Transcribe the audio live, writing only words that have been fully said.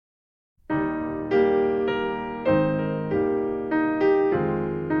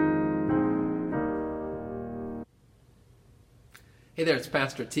Hey there, it's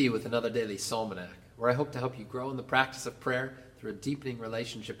Pastor T with another Daily Psalmanac, where I hope to help you grow in the practice of prayer through a deepening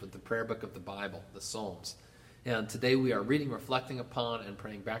relationship with the prayer book of the Bible, the Psalms. And today we are reading, reflecting upon, and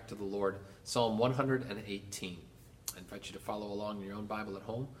praying back to the Lord, Psalm 118. I invite you to follow along in your own Bible at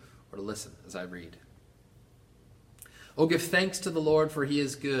home or to listen as I read. Oh, give thanks to the Lord, for he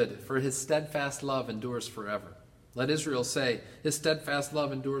is good, for his steadfast love endures forever. Let Israel say, his steadfast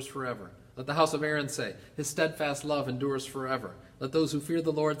love endures forever. Let the house of Aaron say, his steadfast love endures forever. Let those who fear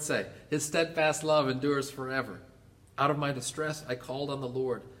the Lord say, his steadfast love endures forever. Out of my distress I called on the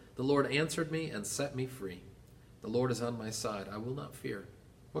Lord. The Lord answered me and set me free. The Lord is on my side. I will not fear.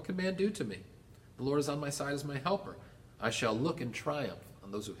 What can man do to me? The Lord is on my side as my helper. I shall look in triumph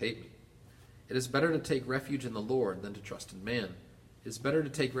on those who hate me. It is better to take refuge in the Lord than to trust in man. It is better to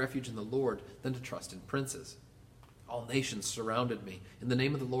take refuge in the Lord than to trust in princes. All nations surrounded me. In the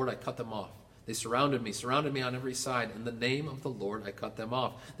name of the Lord I cut them off. They surrounded me on every side. In the name of the Lord I cut them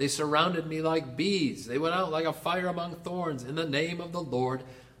off. They surrounded me like bees. They went out like a fire among thorns. In the name of the Lord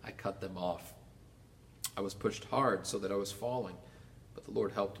I cut them off. I was pushed hard so that I was falling, but the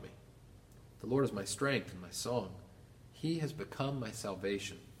Lord helped me. The Lord is my strength and my song. He has become my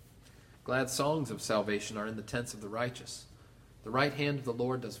salvation. Glad songs of salvation are in the tents of the righteous. The right hand of the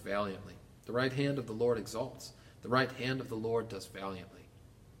Lord does valiantly. The right hand of the Lord exalts. The right hand of the Lord does valiantly.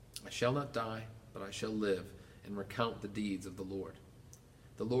 I shall not die, but I shall live and recount the deeds of the Lord.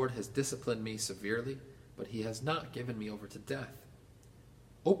 The Lord has disciplined me severely, but he has not given me over to death.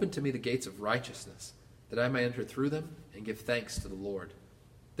 Open to me the gates of righteousness, that I may enter through them and give thanks to the Lord.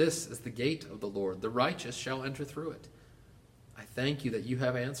 This is the gate of the Lord. The righteous shall enter through it. I thank you that you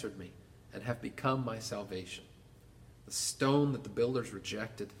have answered me and have become my salvation. The stone that the builders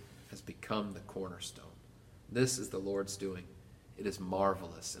rejected has become the cornerstone. This is the Lord's doing. It is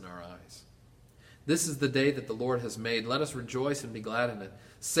marvelous in our eyes. This is the day that the Lord has made. Let us rejoice and be glad in it.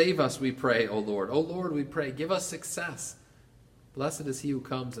 Save us, we pray, O Lord. O Lord, we pray, give us success. Blessed is he who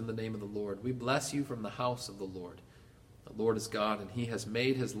comes in the name of the Lord. We bless you from the house of the Lord. The Lord is God, and he has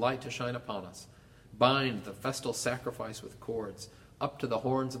made his light to shine upon us. Bind the festal sacrifice with cords up to the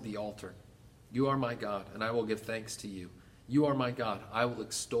horns of the altar. You are my God, and I will give thanks to you. You are my God, I will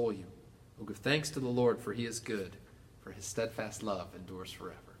extol you. Oh, give thanks to the Lord, for he is good, for his steadfast love endures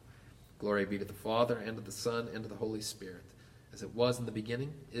forever. Glory be to the Father, and to the Son, and to the Holy Spirit, as it was in the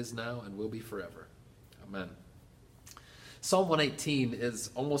beginning, is now, and will be forever. Amen. Psalm 118 is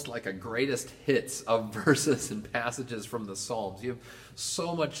almost like a greatest hits of verses and passages from the Psalms. You have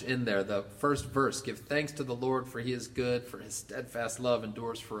so much in there. The first verse, give thanks to the Lord, for he is good, for his steadfast love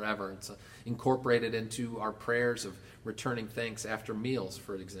endures forever. It's incorporated into our prayers of returning thanks after meals,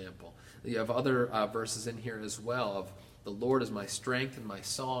 for example. You have other verses in here as well of the Lord is my strength and my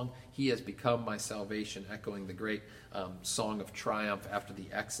song. He has become my salvation, echoing the great song of triumph after the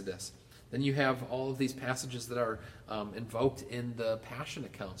Exodus. Then you have all of these passages that are invoked in the Passion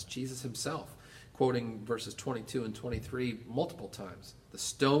accounts. Jesus himself quoting verses 22 and 23 multiple times. The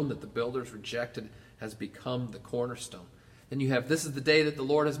stone that the builders rejected has become the cornerstone. Then you have, this is the day that the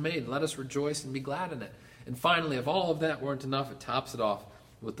Lord has made. Let us rejoice and be glad in it. And finally, if all of that weren't enough, it tops it off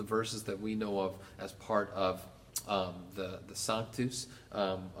with the verses that we know of as part of the Sanctus,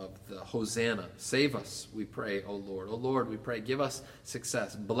 of the Hosanna. Save us, we pray, O Lord. O Lord, we pray, give us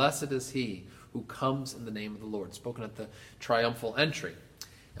success. Blessed is he who comes in the name of the Lord, spoken at the triumphal entry.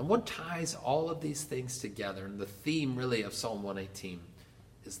 And what ties all of these things together, and the theme really of Psalm 118,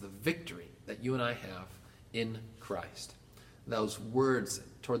 is the victory that you and I have in Christ. Those words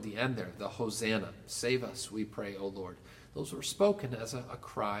toward the end there, the Hosanna, save us, we pray, O Lord. Those were spoken as a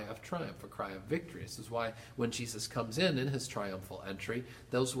cry of triumph, a cry of victory. This is why when Jesus comes in his triumphal entry,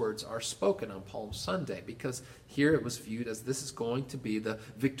 those words are spoken on Palm Sunday, because here it was viewed as this is going to be the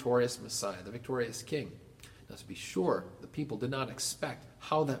victorious Messiah, the victorious King. Now, to be sure, the people did not expect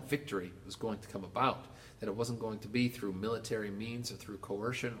how that victory was going to come about, that it wasn't going to be through military means or through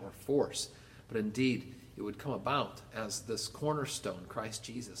coercion or force, but indeed it would come about as this cornerstone, Christ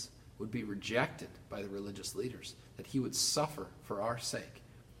Jesus, would be rejected by the religious leaders, that he would suffer for our sake.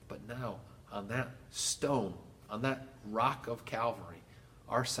 But now, on that stone, on that rock of Calvary,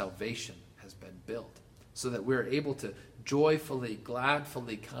 our salvation has been built, so that we're able to joyfully,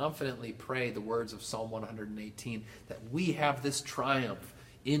 gladfully, confidently pray the words of Psalm 118, that we have this triumph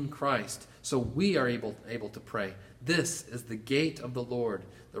in Christ, so we are able to pray, this is the gate of the Lord,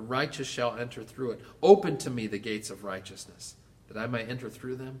 the righteous shall enter through it. Open to me the gates of righteousness, that I may enter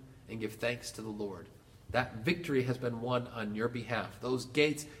through them and give thanks to the Lord. That victory has been won on your behalf. Those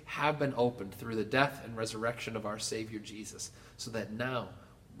gates have been opened through the death and resurrection of our Savior Jesus, so that now,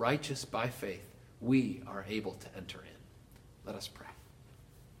 righteous by faith, we are able to enter in. Let us pray.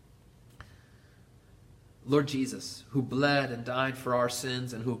 Lord Jesus, who bled and died for our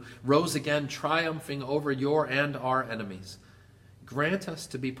sins and who rose again triumphing over your and our enemies, grant us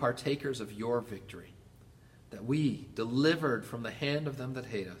to be partakers of your victory, that we, delivered from the hand of them that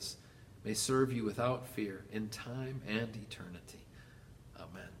hate us, may serve you without fear in time and eternity.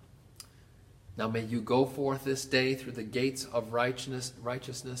 Amen. Now may you go forth this day through the gates of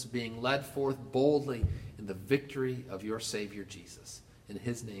righteousness, being led forth boldly in the victory of your Savior Jesus. In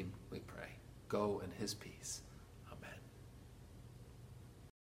his name we pray. Go in his peace.